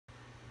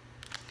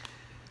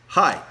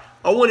Hi,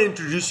 I want to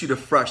introduce you to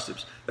Fresh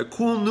Sips, a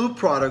cool new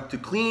product to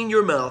clean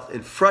your mouth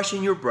and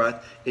freshen your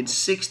breath in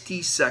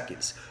 60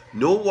 seconds.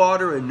 No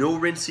water and no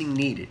rinsing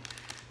needed.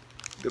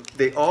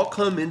 They all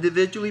come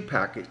individually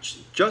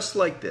packaged, just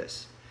like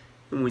this.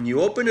 And when you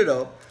open it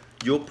up,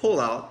 you'll pull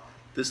out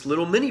this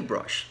little mini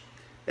brush.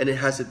 And it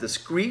has a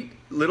discreet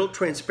little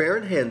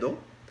transparent handle,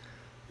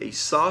 a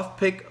soft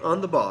pick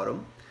on the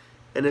bottom,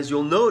 and as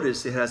you'll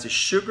notice, it has a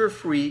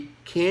sugar-free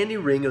candy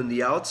ring on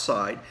the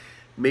outside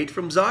made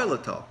from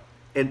xylitol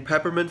and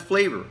peppermint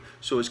flavor.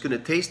 So it's going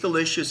to taste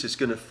delicious, it's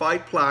going to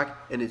fight plaque,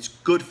 and it's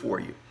good for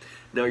you.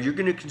 Now you're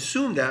going to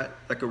consume that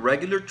like a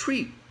regular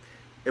treat.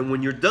 And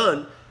when you're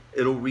done,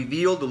 it'll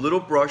reveal the little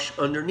brush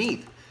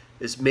underneath.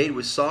 It's made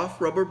with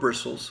soft rubber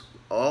bristles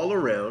all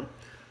around,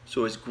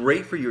 so it's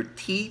great for your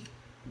teeth,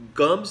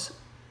 gums,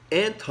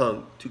 and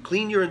tongue to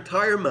clean your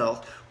entire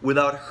mouth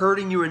without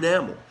hurting your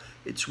enamel.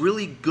 It's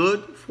really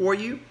good for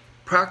you,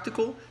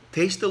 practical,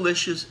 tastes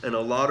delicious, and a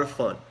lot of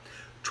fun.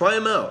 Try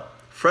them out.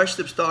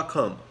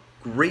 FreshSips.com.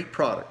 Great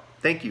product.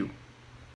 Thank you.